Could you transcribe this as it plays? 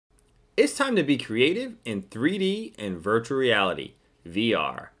It's time to be creative in 3D and virtual reality,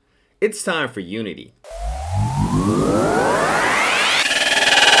 VR. It's time for Unity.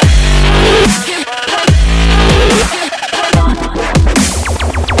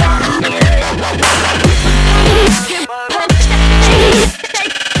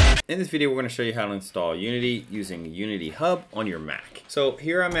 In this video, we're going to show you how to install Unity using Unity Hub on your Mac. So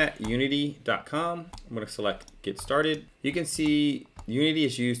here I'm at unity.com. I'm going to select Get Started. You can see Unity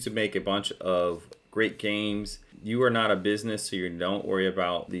is used to make a bunch of great games. You are not a business, so you don't worry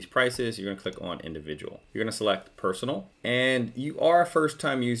about these prices. You're going to click on Individual. You're going to select Personal. And you are a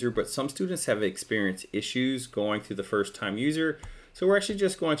first-time user, but some students have experienced issues going through the first-time user. So we're actually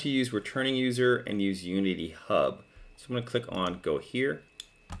just going to use Returning User and use Unity Hub. So I'm going to click on Go Here.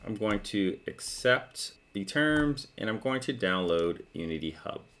 I'm going to accept the terms and I'm going to download Unity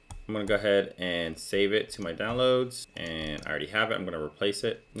Hub. I'm going to go ahead and save it to my downloads, and I already have it. I'm going to replace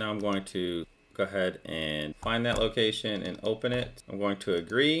it. Now I'm going to go ahead and find that location and open it. I'm going to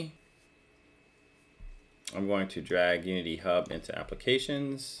agree. I'm going to drag Unity Hub into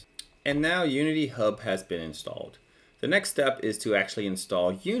Applications, and now Unity Hub has been installed. The next step is to actually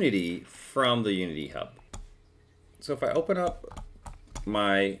install Unity from the Unity Hub. So if I open up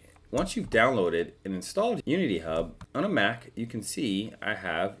once you've downloaded and installed Unity Hub on a Mac, you can see I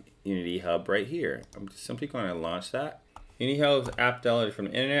have Unity Hub right here. I'm just simply going to launch that. Unity Hub is app downloaded from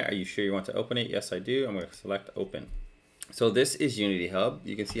the internet. Are you sure you want to open it? Yes, I do. I'm going to select Open. So this is Unity Hub.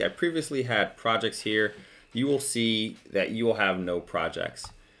 You can see I previously had projects here. You will see that you will have no projects.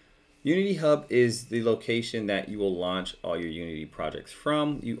 Unity Hub is the location that you will launch all your Unity projects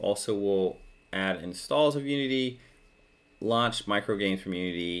from. You also will add installs of Unity, launch micro games from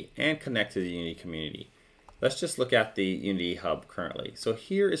Unity, and connect to the Unity community. Let's just look at the Unity Hub currently. So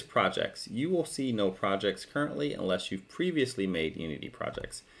here is projects. You will see no projects currently unless you've previously made Unity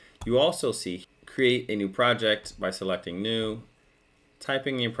projects. You also see create a new project by selecting new,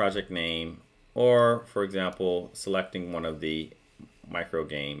 typing in your project name, or for example, selecting one of the micro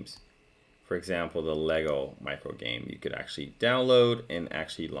games. For example, the Lego micro game you could actually download and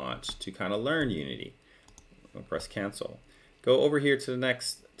actually launch to kind of learn Unity. I'll press cancel. Go over here to the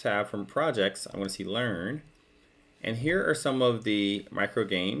next tab from projects. I'm going to see learn. And here are some of the micro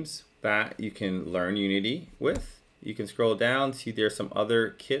games that you can learn Unity with. You can scroll down, see there's some other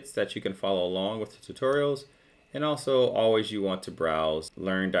kits that you can follow along with the tutorials. And also always you want to browse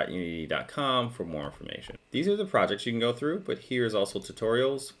learn.unity.com for more information. These are the projects you can go through, but here's also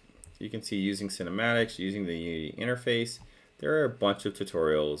tutorials. You can see using cinematics, using the Unity interface. There are a bunch of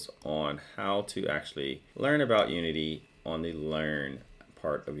tutorials on how to actually learn about Unity on the Learn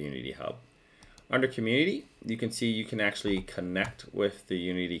part of Unity Hub. Under Community, you can see you can actually connect with the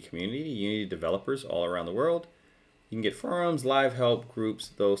Unity community, Unity developers all around the world. You can get forums, live help, groups,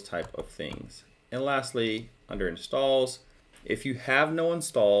 those type of things. And lastly, under Installs, if you have no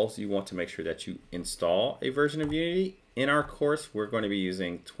installs, you want to make sure that you install a version of Unity. In our course, we're going to be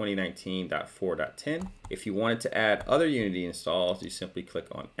using 2019.4.10. If you wanted to add other Unity installs, you simply click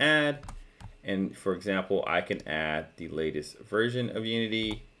on Add. And for example, I can add the latest version of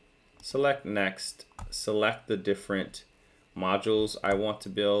Unity, select Next, select the different modules I want to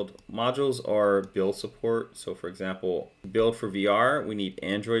build. Modules are build support. So for example, build for VR, we need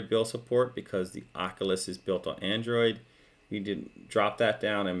Android build support because the Oculus is built on Android. We did drop that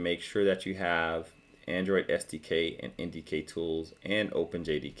down and make sure that you have Android SDK and NDK tools and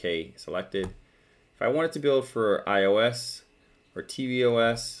OpenJDK selected. If I wanted to build for iOS or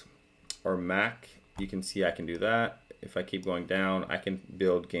tvOS or Mac, you can see I can do that. If I keep going down, I can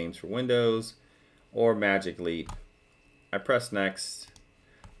build games for Windows or Magic Leap. I press Next.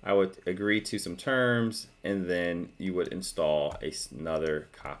 I would agree to some terms, and then you would install another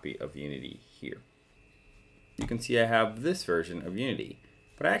copy of Unity here. You can see I have this version of Unity,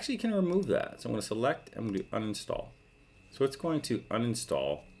 but I actually can remove that. So I'm going to select, I'm going to uninstall. So it's going to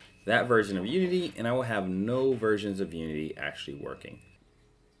uninstall that version of Unity, and I will have no versions of Unity actually working.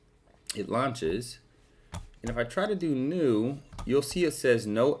 It launches, and if I try to do new, you'll see it says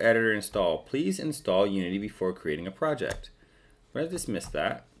no editor install. Please install Unity before creating a project. I'm going to dismiss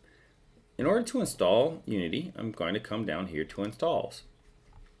that. In order to install Unity, I'm going to come down here to installs.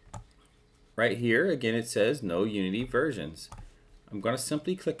 Right here, again, it says no Unity versions. I'm going to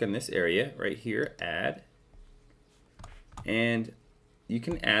simply click on this area right here, add, and you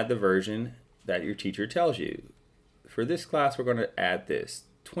can add the version that your teacher tells you. For this class, we're going to add this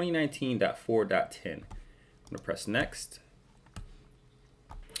 2019.4.10. I'm going to press next.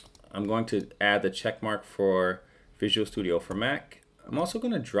 I'm going to add the check mark for Visual Studio for Mac. I'm also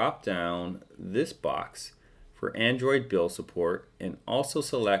going to drop down this box for Android build support, and also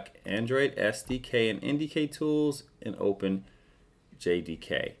select Android SDK and NDK tools and open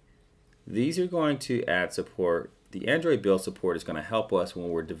JDK. These are going to add support. The Android build support is going to help us when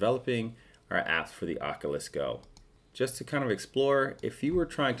we're developing our apps for the Oculus Go. Just to kind of explore, if you were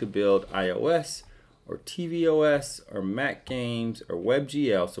trying to build iOS or tvOS or Mac games or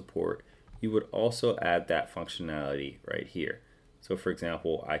WebGL support, you would also add that functionality right here. So for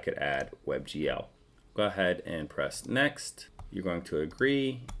example, I could add WebGL. Go ahead and press next. You're going to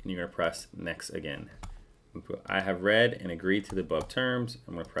agree and you're going to press next again. I have read and agreed to the above terms.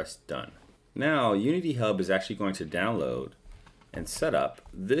 I'm going to press done. Now Unity Hub is actually going to download and set up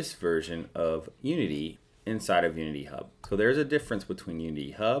this version of Unity inside of Unity Hub. So there's a difference between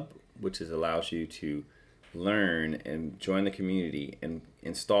Unity Hub, which allows you to learn and join the community and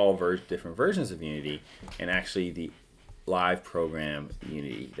install different versions of Unity, and actually the live program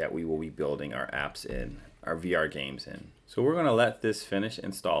Unity that we will be building our apps in, our VR games in. So we're going to let this finish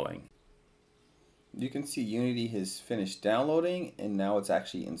installing. You can see Unity has finished downloading and now it's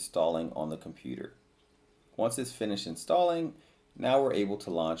actually installing on the computer. Once it's finished installing, now we're able to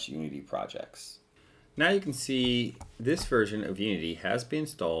launch Unity projects. Now you can see this version of Unity has been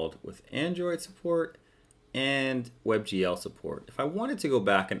installed with Android support and WebGL support. If I wanted to go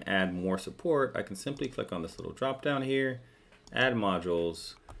back and add more support, I can simply click on this little drop down here, add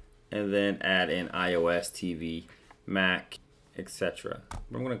modules, and then add in iOS, TV, Mac, etc.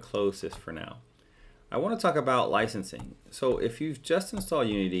 I'm going to close this for now. I want to talk about licensing. So if you've just installed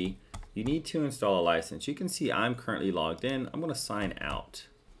Unity, you need to install a license. You can see I'm currently logged in. I'm going to sign out.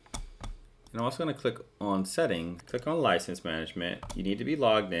 And I'm also going to click on settings, click on license management. You need to be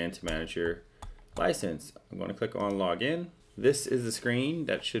logged in to manage your license. I'm going to click on login. This is the screen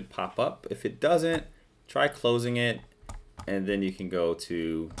that should pop up. If it doesn't, try closing it and then you can go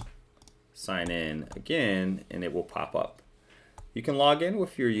to sign in again and it will pop up. You can log in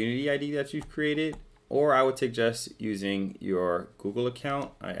with your Unity ID that you've created, or I would suggest using your Google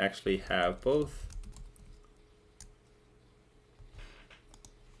account. I actually have both.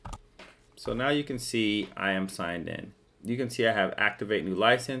 So now you can see I am signed in. You can see I have activate new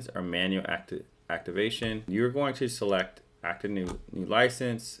license or manual activation. You're going to select active new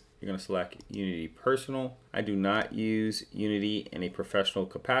license. You're going to select Unity Personal. I do not use Unity in a professional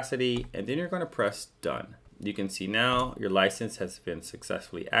capacity, and then you're going to press done. You can see now your license has been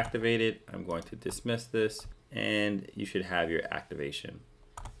successfully activated. I'm going to dismiss this and you should have your activation.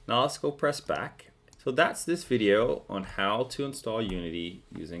 Now let's go press back. So that's this video on how to install Unity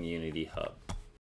using Unity Hub.